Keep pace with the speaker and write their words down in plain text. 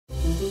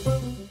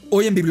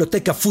Hoy en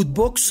Biblioteca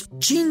Footbox,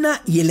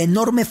 China y el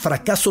enorme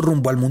fracaso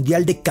rumbo al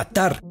Mundial de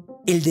Qatar.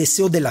 El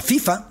deseo de la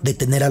FIFA de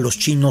tener a los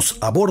chinos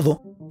a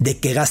bordo, de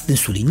que gasten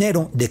su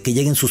dinero, de que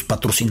lleguen sus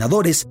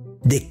patrocinadores,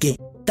 de que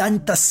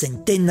tantas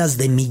centenas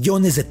de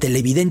millones de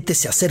televidentes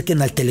se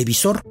acerquen al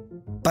televisor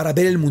para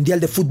ver el Mundial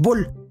de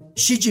Fútbol.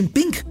 Xi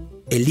Jinping,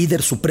 el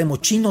líder supremo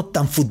chino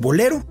tan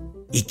futbolero,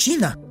 y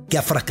China, que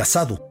ha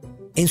fracasado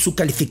en su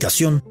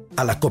calificación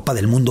a la Copa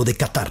del Mundo de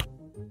Qatar.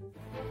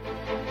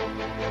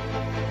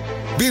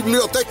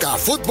 Biblioteca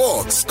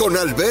Footbox con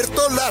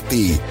Alberto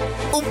Lati,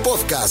 un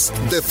podcast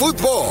de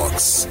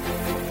Footbox.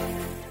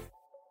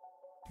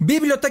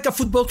 Biblioteca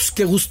Footbox,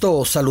 qué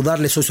gusto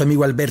saludarles, soy su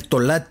amigo Alberto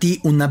Lati,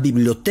 una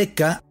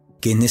biblioteca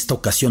que en esta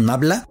ocasión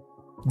habla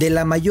de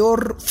la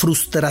mayor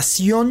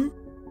frustración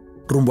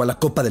rumbo a la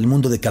Copa del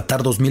Mundo de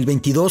Qatar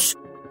 2022,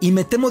 y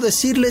me temo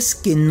decirles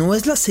que no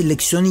es la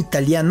selección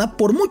italiana,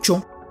 por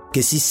mucho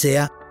que sí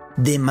sea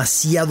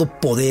demasiado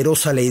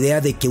poderosa la idea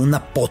de que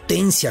una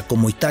potencia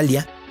como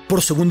Italia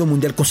por segundo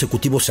mundial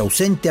consecutivo se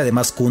ausente,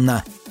 además con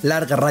una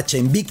larga racha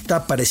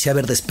invicta, parecía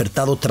haber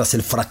despertado tras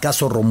el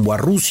fracaso rumbo a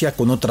Rusia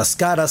con otras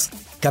caras,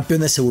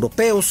 campeones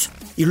europeos,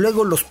 y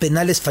luego los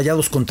penales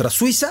fallados contra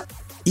Suiza,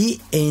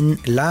 y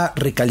en la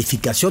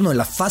recalificación o en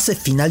la fase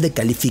final de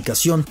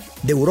calificación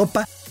de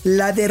Europa,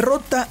 la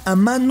derrota a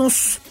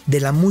manos de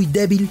la muy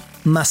débil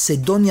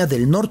Macedonia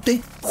del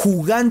Norte,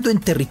 jugando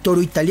en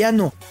territorio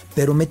italiano.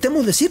 Pero me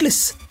temo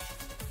decirles,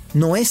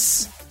 no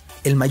es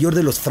el mayor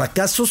de los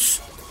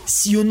fracasos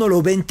si uno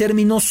lo ve en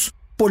términos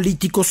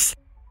políticos,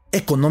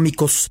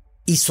 económicos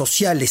y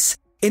sociales.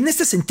 En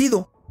este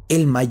sentido,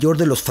 el mayor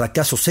de los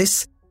fracasos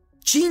es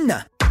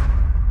China.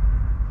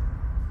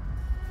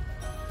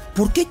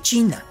 ¿Por qué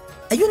China?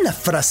 Hay una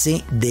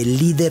frase del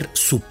líder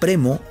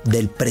supremo,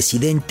 del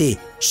presidente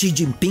Xi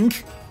Jinping,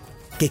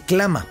 que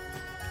clama: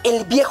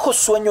 el viejo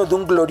sueño de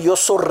un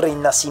glorioso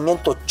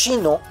renacimiento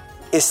chino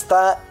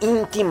está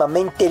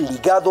íntimamente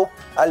ligado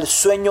al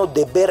sueño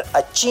de ver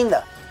a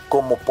China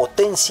como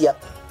potencia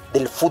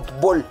del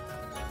fútbol.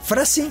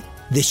 Frase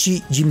de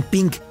Xi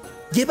Jinping.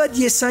 Lleva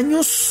 10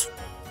 años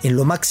en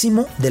lo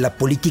máximo de la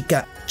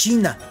política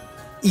china,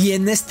 y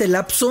en este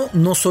lapso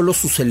no solo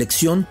su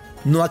selección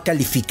no ha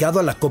calificado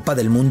a la Copa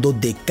del Mundo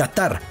de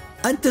Qatar.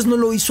 Antes no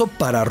lo hizo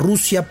para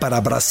Rusia, para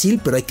Brasil,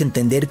 pero hay que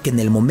entender que en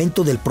el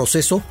momento del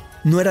proceso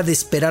no era de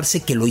esperarse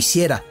que lo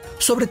hiciera,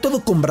 sobre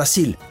todo con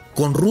Brasil.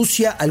 Con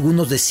Rusia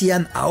algunos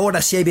decían,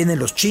 ahora sí ahí vienen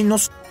los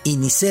chinos, y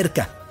ni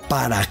cerca.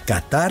 Para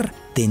Qatar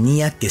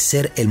tenía que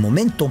ser el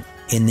momento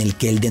en el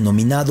que el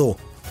denominado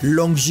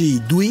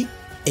Longji-Dui,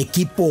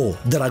 equipo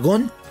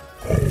dragón,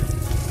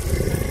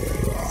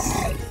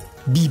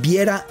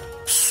 viviera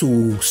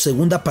su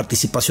segunda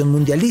participación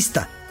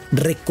mundialista,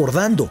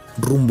 recordando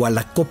rumbo a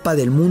la Copa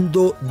del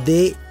Mundo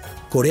de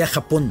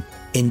Corea-Japón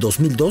en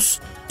 2002,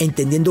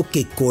 entendiendo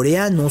que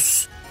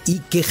coreanos y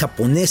que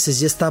japoneses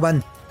ya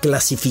estaban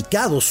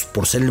clasificados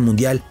por ser el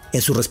mundial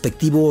en sus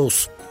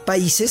respectivos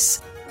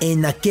países.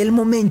 En aquel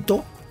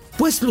momento,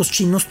 pues los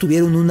chinos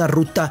tuvieron una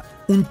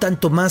ruta un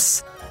tanto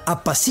más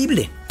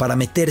apacible para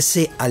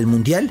meterse al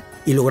mundial,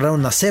 y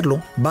lograron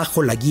hacerlo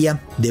bajo la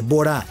guía de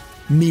Bora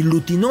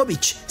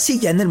Milutinovic. Sí,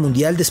 ya en el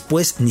mundial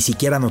después ni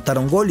siquiera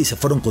anotaron gol y se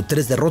fueron con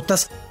 3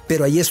 derrotas,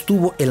 pero ahí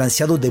estuvo el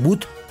ansiado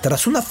debut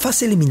tras una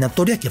fase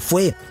eliminatoria que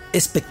fue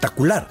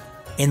espectacular.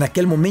 En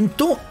aquel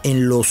momento,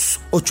 en los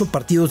 8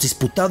 partidos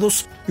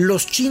disputados,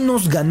 los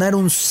chinos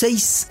ganaron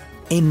 6,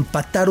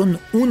 empataron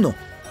 1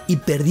 y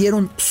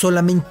perdieron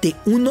solamente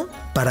 1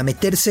 para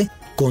meterse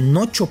con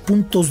 8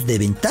 puntos de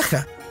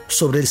ventaja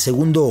sobre el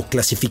segundo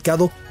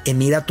clasificado,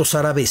 Emiratos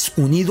Árabes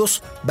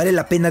Unidos. Vale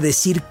la pena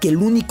decir que el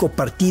único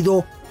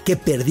partido que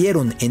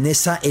perdieron en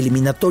esa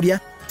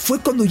eliminatoria fue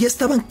cuando ya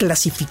estaban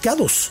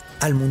clasificados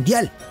al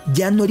Mundial.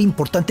 Ya no era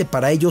importante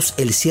para ellos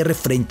el cierre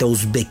frente a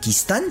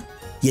Uzbekistán,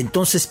 y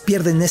entonces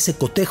pierden ese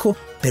cotejo,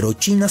 pero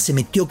China se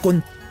metió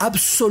con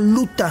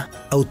absoluta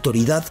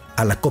autoridad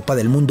a la Copa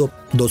del Mundo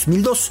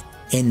 2002.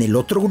 En el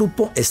otro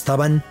grupo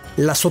estaban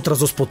las otras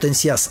 2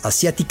 potencias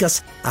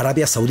asiáticas,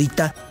 Arabia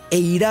Saudita e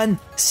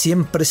Irán.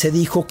 Siempre se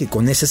dijo que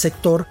con ese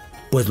sector,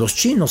 pues los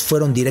chinos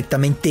fueron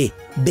directamente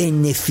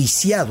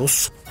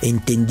beneficiados,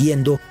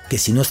 entendiendo que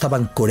si no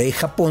estaban Corea y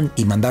Japón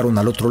y mandaron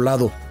al otro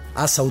lado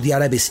a saudí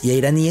árabes y a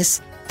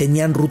iraníes,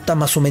 tenían ruta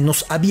más o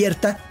menos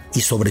abierta,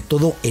 y sobre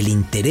todo el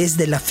interés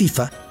de la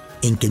FIFA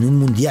en que en un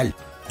mundial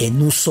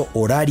en uso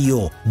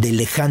horario de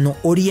lejano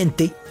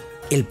oriente,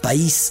 el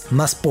país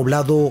más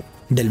poblado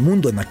del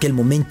mundo en aquel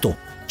momento,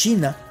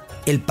 China,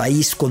 el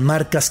país con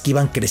marcas que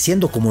iban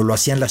creciendo como lo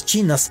hacían las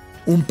chinas,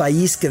 un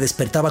país que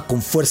despertaba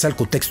con fuerza el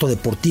contexto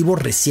deportivo.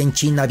 Recién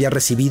China había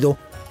recibido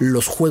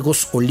los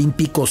Juegos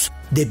Olímpicos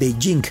de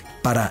Beijing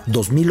para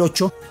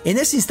 2008. En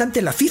ese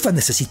instante la FIFA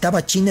necesitaba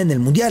a China en el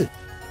mundial,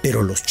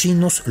 pero los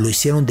chinos lo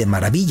hicieron de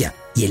maravilla,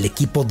 y el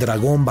equipo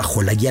dragón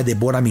bajo la guía de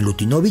Bora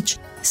Milutinovic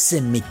se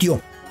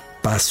metió.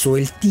 Pasó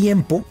el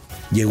tiempo,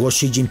 llegó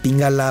Xi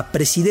Jinping a la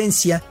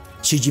presidencia.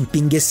 Xi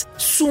Jinping es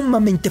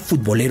sumamente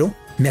futbolero.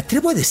 Me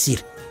atrevo a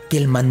decir que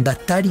el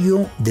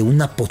mandatario de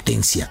una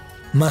potencia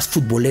más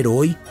futbolero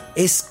hoy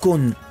es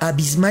con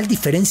abismal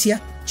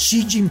diferencia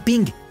Xi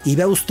Jinping. Y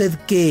vea usted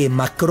que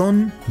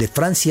Macron de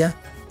Francia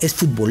es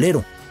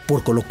futbolero,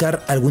 por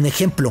colocar algún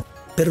ejemplo,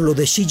 pero lo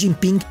de Xi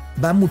Jinping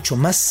va mucho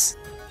más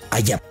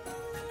allá.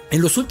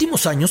 En los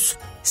últimos años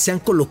se han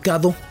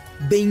colocado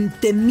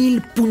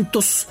 20,000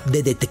 puntos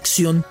de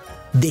detección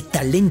de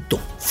talento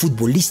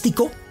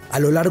futbolístico a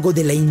lo largo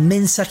de la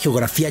inmensa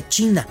geografía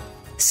china.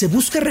 Se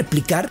busca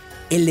replicar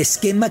el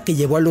esquema que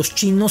llevó a los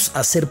chinos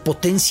a ser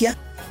potencia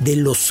de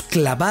los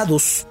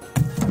clavados.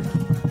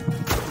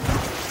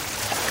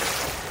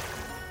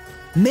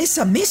 Mes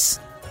a mes,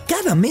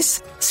 cada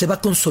mes se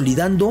va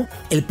consolidando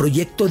el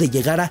proyecto de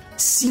llegar a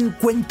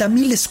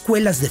 50,000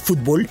 escuelas de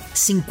fútbol,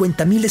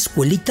 50,000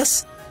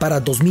 escuelitas para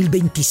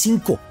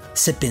 2025.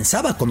 Se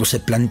pensaba cuando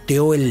se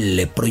planteó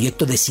el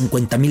proyecto de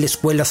 50,000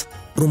 escuelas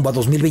rumbo a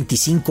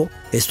 2025,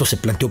 esto se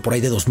planteó por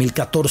ahí de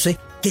 2014,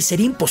 que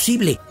sería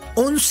imposible.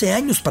 11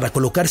 años para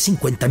colocar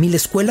 50,000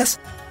 escuelas,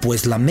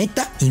 pues la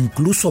meta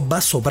incluso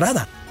va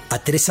sobrada a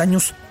 3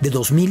 años de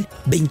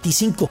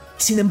 2025.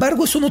 Sin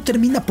embargo, eso no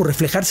termina por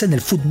reflejarse en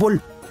el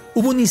fútbol.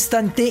 Hubo un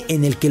instante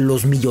en el que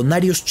los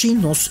millonarios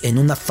chinos, en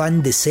un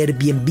afán de ser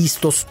bien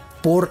vistos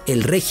por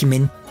el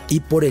régimen y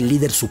por el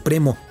líder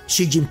supremo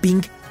Xi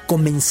Jinping,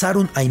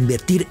 comenzaron a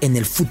invertir en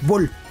el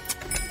fútbol.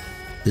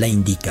 La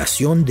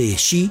indicación de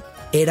Xi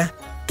era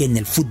que en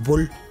el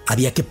fútbol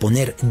había que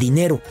poner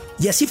dinero,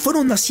 y así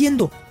fueron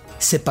haciendo.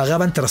 Se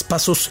pagaban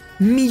traspasos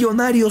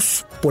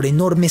millonarios por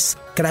enormes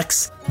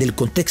cracks del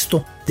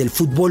contexto del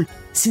fútbol.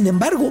 Sin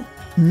embargo,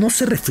 no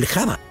se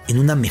reflejaba en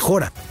una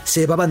mejora. Se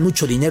llevaban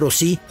mucho dinero,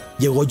 sí.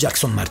 Llegó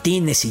Jackson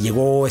Martínez, y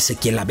llegó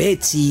Ezequiel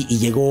Avetzi, y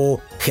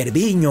llegó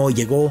Gervinho, y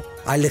llegó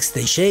Alex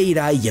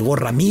Teixeira, y llegó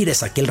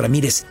Ramírez, aquel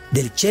Ramírez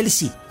del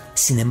Chelsea.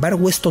 Sin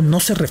embargo, esto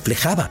no se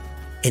reflejaba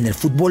en el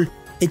fútbol.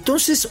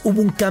 Entonces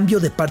hubo un cambio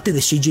de parte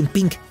de Xi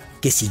Jinping,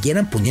 que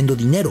siguieran poniendo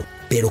dinero,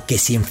 pero que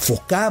se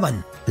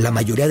enfocaban la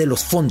mayoría de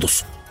los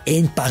fondos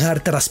en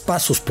pagar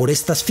traspasos por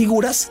estas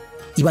figuras,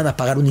 iban a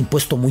pagar un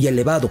impuesto muy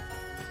elevado.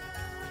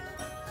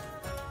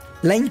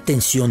 La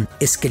intención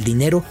es que el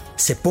dinero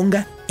se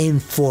ponga en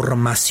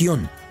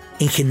formación,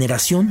 en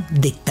generación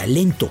de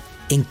talento,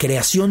 en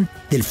creación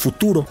del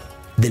futuro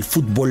del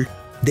fútbol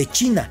de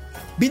China.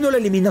 Vino la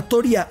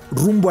eliminatoria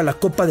rumbo a la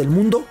Copa del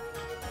Mundo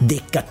de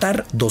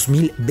Qatar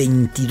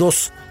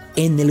 2022.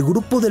 En el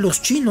grupo de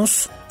los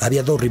chinos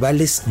había 2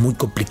 rivales muy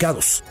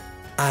complicados: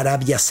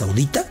 Arabia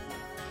Saudita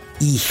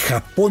y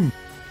Japón.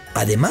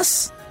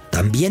 Además,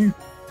 también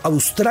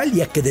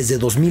Australia, que desde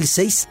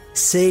 2006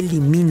 se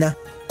elimina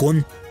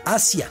con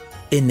Asia.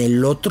 En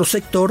el otro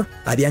sector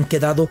habían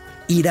quedado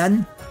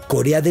Irán,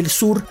 Corea del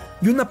Sur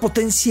y una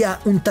potencia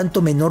un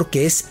tanto menor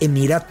que es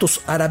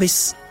Emiratos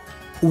Árabes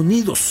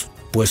Unidos.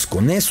 Pues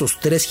con esos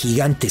 3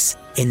 gigantes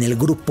en el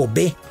grupo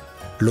B,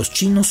 los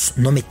chinos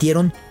no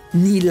metieron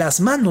ni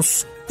las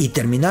manos y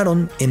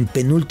terminaron en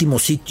penúltimo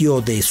sitio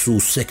de su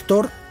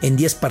sector en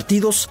 10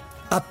 partidos.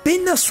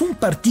 Apenas un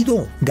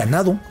partido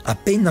ganado,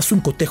 apenas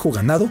un cotejo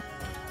ganado,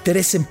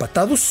 3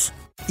 empatados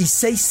y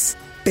 6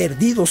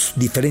 perdidos,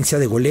 diferencia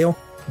de goleo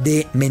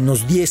de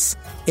 -10.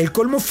 El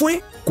colmo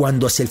fue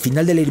cuando hacia el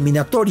final de la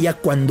eliminatoria,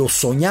 cuando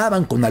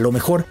soñaban con a lo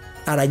mejor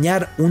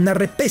arañar una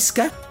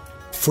repesca,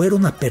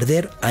 fueron a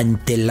perder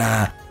ante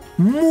la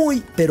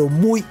muy pero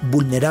muy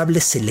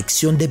vulnerable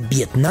selección de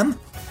Vietnam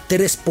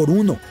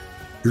 3-1.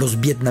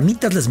 Los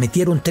vietnamitas les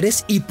metieron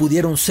 3 y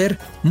pudieron ser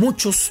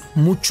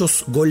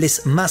muchos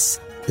goles más.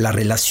 La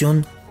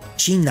relación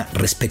China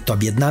respecto a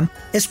Vietnam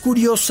es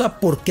curiosa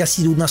porque ha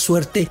sido una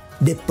suerte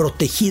de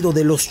protegido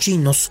de los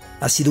chinos,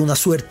 ha sido una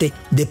suerte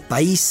de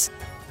país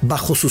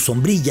bajo su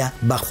sombrilla,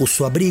 bajo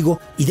su abrigo,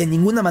 y de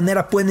ninguna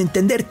manera pueden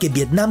entender que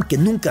Vietnam, que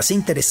nunca se ha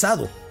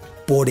interesado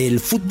por el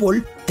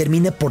fútbol,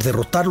 termine por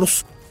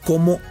derrotarlos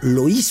como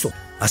lo hizo.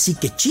 Así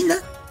que China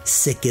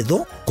se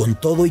quedó con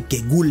todo, y que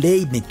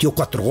Gulei metió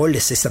 4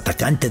 goles, ese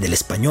atacante del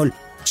Español.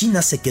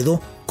 China se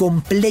quedó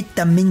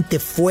completamente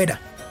fuera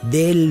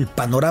del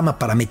panorama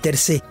para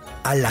meterse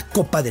a la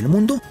Copa del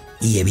Mundo,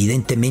 y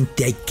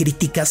evidentemente hay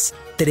críticas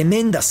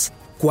tremendas.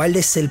 ¿Cuál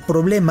es el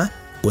problema?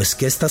 Pues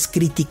que estas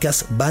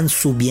críticas van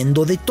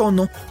subiendo de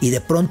tono, y de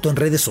pronto en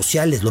redes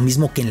sociales, lo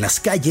mismo que en las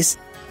calles,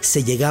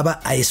 se llegaba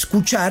a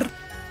escuchar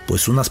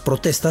pues unas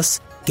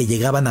protestas que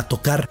llegaban a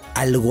tocar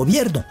al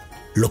gobierno,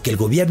 lo que el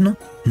gobierno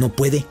no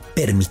puede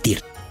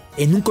permitir.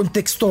 En un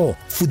contexto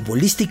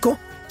futbolístico,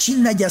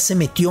 China ya se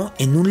metió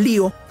en un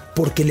lío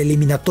porque en la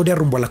eliminatoria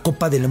rumbo a la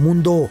Copa del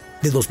Mundo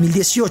de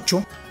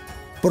 2018,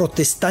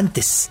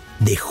 protestantes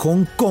de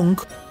Hong Kong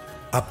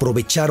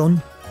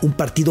aprovecharon un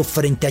partido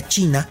frente a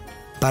China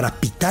para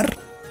pitar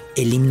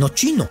el himno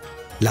chino,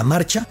 la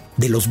marcha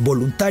de los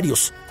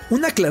voluntarios.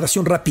 Una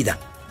aclaración rápida: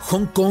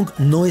 Hong Kong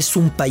no es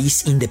un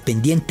país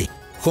independiente.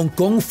 Hong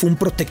Kong fue un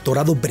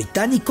protectorado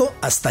británico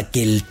hasta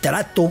que el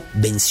trato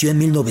venció en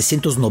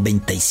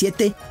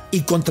 1997,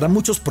 y contra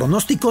muchos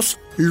pronósticos,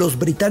 los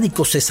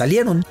británicos se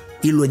salieron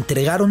y lo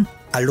entregaron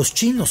a los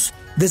chinos.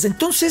 Desde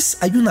entonces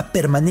hay una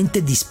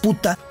permanente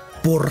disputa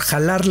por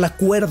jalar la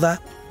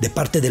cuerda de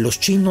parte de los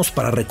chinos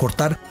para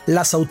recortar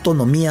las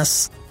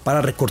autonomías,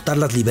 para recortar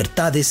las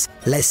libertades,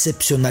 la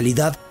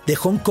excepcionalidad de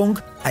Hong Kong,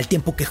 al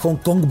tiempo que Hong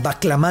Kong va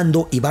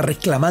clamando y va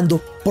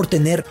reclamando por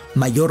tener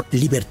mayor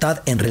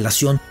libertad en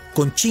relación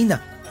con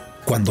China.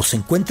 Cuando se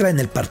encuentra en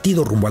el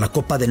partido rumbo a la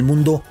Copa del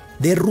Mundo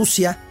de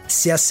Rusia,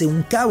 se hace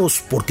un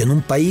caos, porque en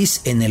un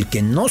país en el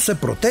que no se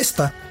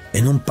protesta,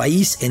 en un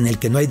país en el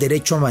que no hay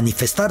derecho a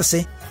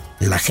manifestarse,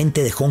 la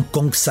gente de Hong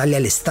Kong sale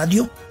al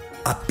estadio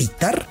a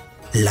pitar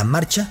la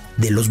marcha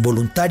de los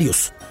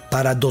voluntarios.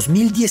 Para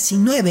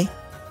 2019,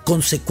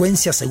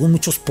 consecuencia, según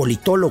muchos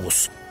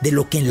politólogos, de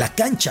lo que en la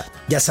cancha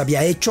ya se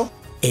había hecho,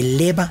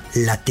 eleva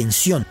la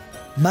tensión.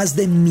 Más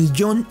de 1,5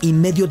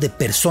 millones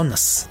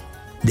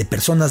de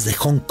personas de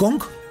Hong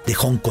Kong, de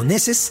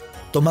hongkoneses,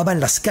 tomaban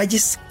las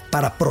calles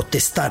para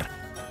protestar.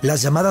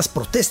 Las llamadas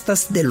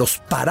protestas de los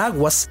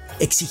paraguas,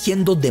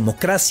 exigiendo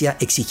democracia,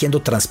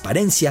 exigiendo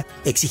transparencia,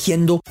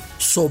 exigiendo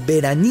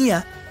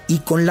soberanía, y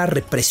con la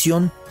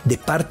represión de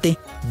parte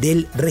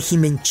del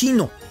régimen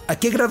chino. ¿A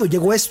qué grado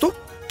llegó esto?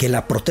 Que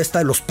la protesta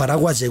de los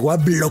paraguas llegó a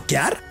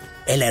bloquear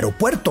el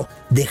aeropuerto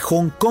de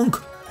Hong Kong,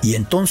 y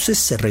entonces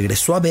se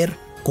regresó a ver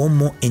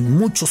cómo en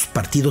muchos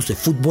partidos de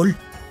fútbol,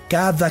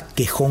 cada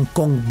que Hong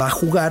Kong va a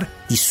jugar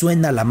y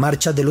suena la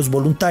marcha de los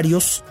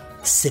voluntarios,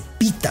 se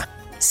pita,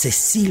 se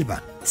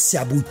silba, se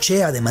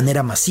abuchea de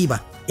manera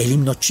masiva el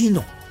himno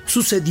chino.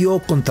 Sucedió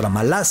contra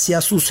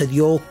Malasia,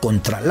 sucedió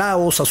contra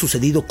Laos, ha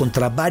sucedido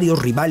contra varios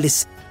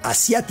rivales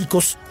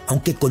asiáticos,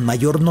 aunque con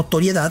mayor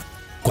notoriedad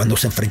cuando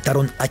se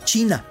enfrentaron a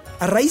China.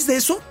 A raíz de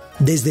eso,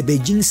 desde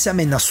Beijing se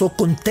amenazó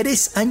con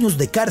 3 años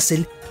de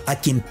cárcel a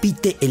quien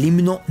pite el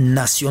himno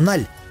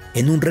nacional.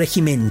 En un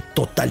régimen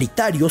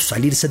totalitario,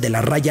 salirse de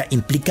la raya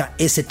implica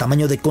ese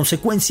tamaño de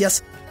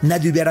consecuencias.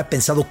 Nadie hubiera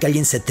pensado que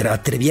alguien se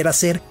atreviera a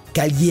hacer,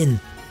 que alguien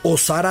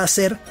osara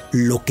hacer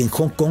lo que en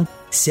Hong Kong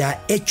se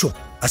ha hecho.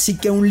 Así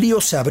que un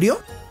lío se abrió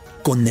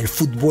con el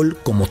fútbol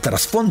como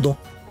trasfondo,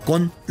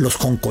 con los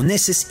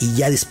hongkoneses, y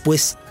ya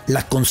después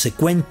la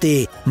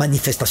consecuente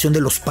manifestación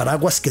de los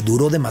paraguas, que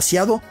duró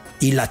demasiado,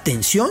 y la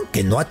tensión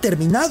que no ha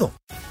terminado.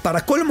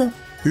 Para colmo,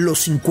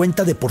 los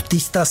 50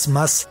 deportistas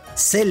más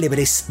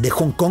célebres de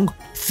Hong Kong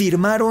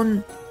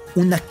firmaron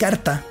una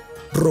carta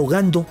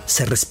rogando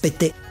se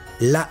respete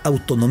la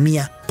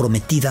autonomía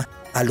prometida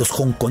a los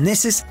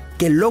hongkoneses,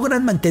 que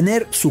logran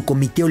mantener su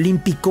comité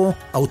olímpico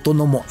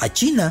autónomo a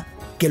China,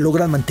 que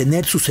logran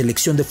mantener su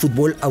selección de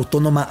fútbol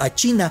autónoma a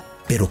China,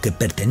 pero que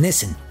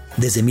pertenecen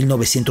desde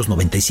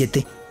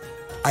 1997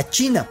 a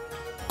China.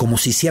 Como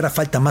si hiciera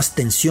falta más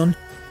tensión,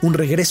 un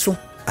regreso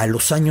a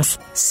los años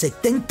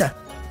 70,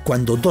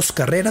 cuando 2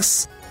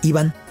 carreras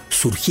iban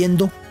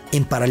surgiendo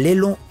en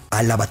paralelo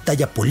a la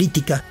batalla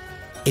política,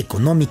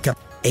 económica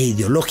e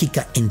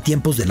ideológica en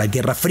tiempos de la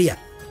Guerra Fría: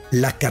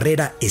 la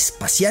carrera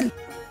espacial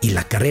y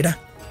la carrera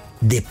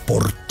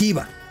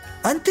deportiva.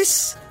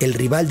 Antes, el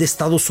rival de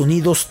Estados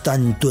Unidos,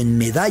 tanto en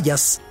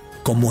medallas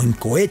como en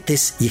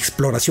cohetes y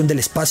exploración del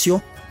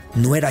espacio,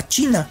 no era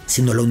China,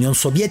 sino la Unión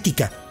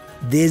Soviética.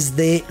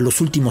 Desde los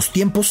últimos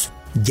tiempos,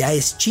 ya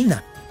es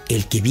China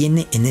el que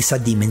viene en esa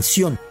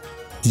dimensión,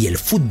 y el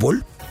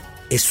fútbol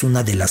es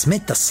una de las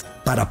metas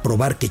para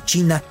probar que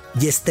China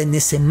ya está en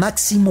ese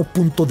máximo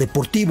punto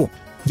deportivo.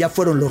 Ya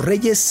fueron los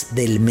reyes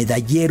del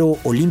medallero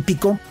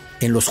olímpico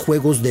en los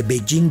Juegos de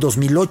Beijing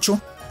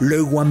 2008,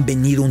 luego han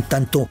venido un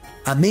tanto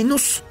a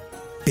menos,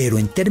 pero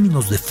en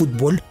términos de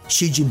fútbol,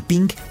 Xi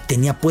Jinping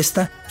tenía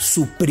puesta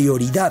su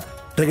prioridad.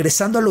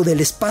 Regresando a lo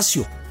del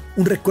espacio,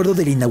 un recuerdo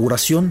de la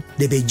inauguración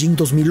de Beijing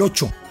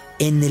 2008,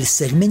 en el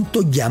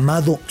segmento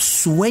llamado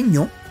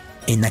Sueño,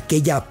 en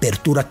aquella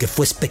apertura que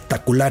fue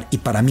espectacular y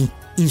para mí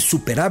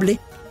insuperable,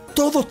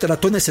 todo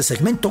trató en ese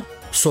segmento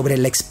sobre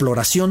la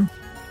exploración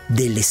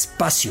del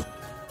espacio.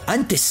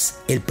 Antes,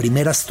 el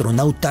primer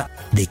astronauta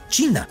de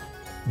China,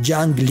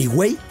 Yang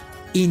Liwei,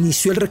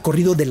 inició el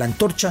recorrido de la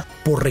antorcha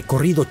por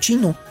recorrido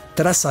chino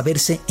tras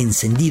haberse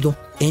encendido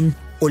en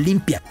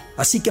Olimpia.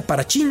 Así que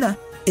para China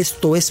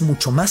esto es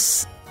mucho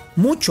más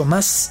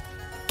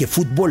que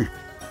fútbol.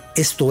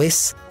 Esto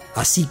es,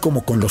 así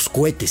como con los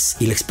cohetes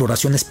y la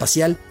exploración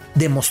espacial,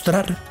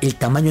 demostrar el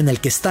tamaño en el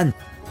que están.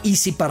 Y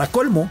si para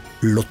colmo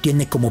lo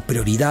tiene como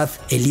prioridad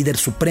el líder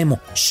supremo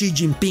Xi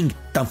Jinping,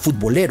 tan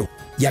futbolero,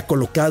 y ha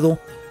colocado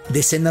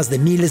decenas de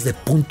miles de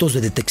puntos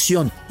de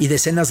detección y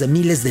decenas de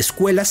miles de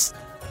escuelas,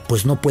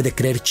 pues no puede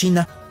creer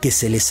China que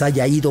se les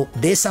haya ido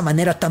de esa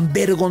manera tan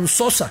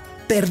vergonzosa,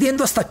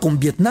 perdiendo hasta con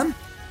Vietnam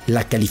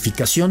la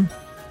calificación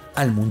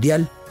al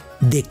Mundial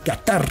de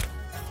Qatar.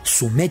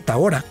 Su meta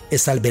ahora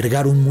es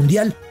albergar un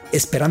mundial,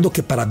 esperando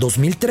que para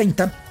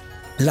 2030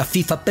 la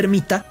FIFA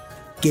permita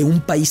que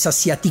un país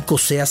asiático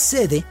sea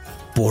sede,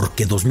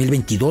 porque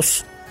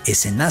 2022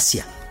 es en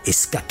Asia,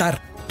 es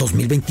Qatar,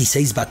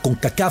 2026 va con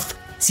CONCACAF.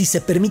 Si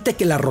se permite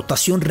que la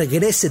rotación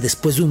regrese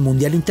después de un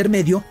mundial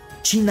intermedio,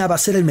 China va a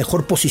ser el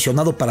mejor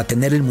posicionado para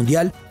tener el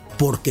mundial,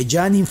 porque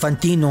Gianni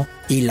Infantino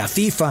y la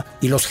FIFA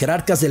y los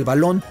jerarcas del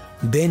balón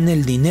ven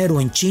el dinero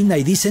en China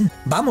y dicen,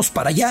 vamos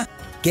para allá.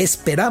 ¿Qué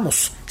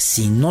esperamos?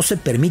 Si no se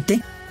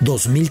permite,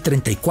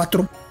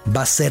 2034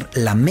 va a ser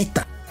la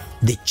meta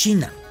de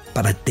China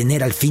para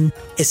tener al fin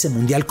ese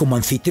mundial como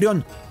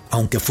anfitrión,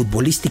 aunque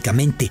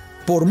futbolísticamente,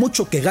 por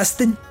mucho que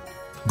gasten,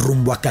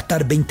 rumbo a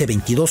Qatar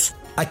 2022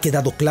 ha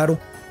quedado claro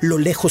lo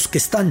lejos que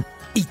están.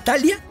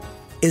 Italia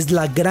es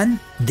la gran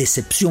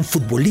decepción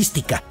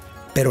futbolística,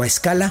 pero a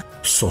escala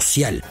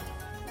social,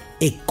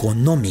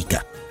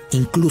 económica,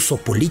 incluso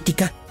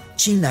política,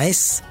 China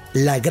es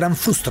la gran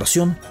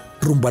frustración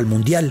rumbo al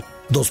Mundial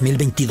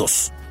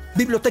 2022.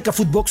 Biblioteca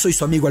Footbox, soy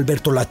su amigo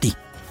Alberto Lati.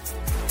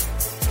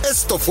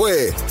 Esto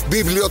fue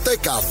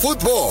Biblioteca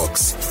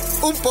Footbox,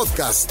 un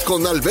podcast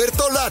con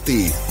Alberto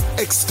Lati,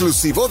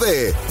 exclusivo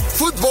de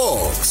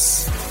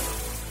Footbox.